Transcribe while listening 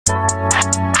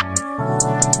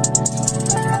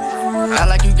I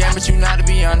like you game, but you not to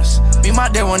be honest. Be my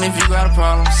day one if you got a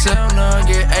problem. Sell none,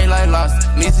 get A like lost.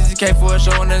 Need CCK for a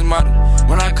show on this model.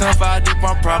 When I come 5 deep,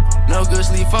 I'm proper. No good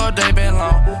sleep for a day, been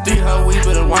long. 3 whole weeks,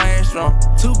 but the wine ain't strong.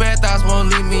 2 bad thoughts won't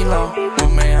leave me alone.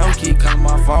 One man, I'll keep calling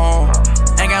my phone.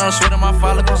 Ain't got no sweat on my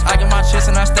follicles. I get my chest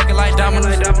and I stack it like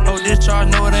dominoes. Oh, this charge,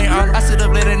 no it ain't on. I sit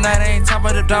up late at night, I ain't talking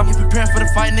about the dominoes. You preparing for the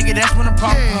fight, nigga, that's when the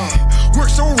problem comes. Work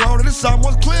so raw that it's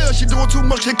almost clear. She doing too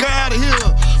much, kick her out of here.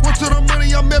 Want to the money,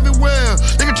 I'm everywhere.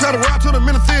 They can try to ride to the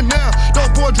minute thin now.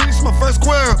 Dog boy dreams, my first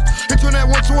square. And turn that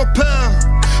one to a pair.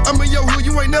 I'm in your hood,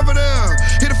 you ain't never there.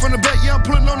 Hit it from the back, yeah, I'm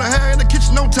pulling on the hair. In the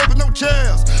kitchen, no table, no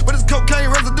chairs. But it's cocaine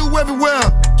residue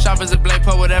everywhere. Shop is a blade,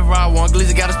 put whatever I want.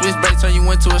 Glizzy got a switch blade, turn you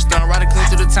into a stunt. Ride it clean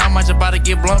to the time, I just about to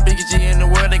get blunt. Biggest G in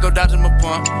the world, they go dodging my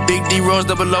pump. Big D rolls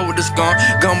double low with the skunk.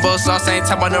 Gumbo sauce, ain't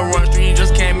talking about no run street. You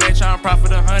just can't make trying to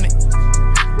profit 100.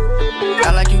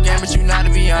 I like you game, but you not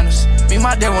to be honest. Be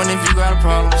my day one if you got a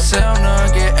problem. Sell none,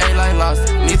 get A like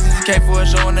lost. Need CCK for a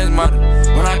show on this model.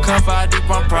 When I come 5 deep,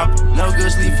 I'm proper. No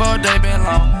good sleep for a day, been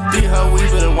long. 3 whole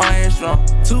weeks, but the wine ain't strong.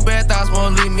 2 bad thoughts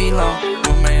won't leave me alone.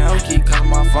 One man, I'll keep calling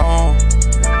my phone.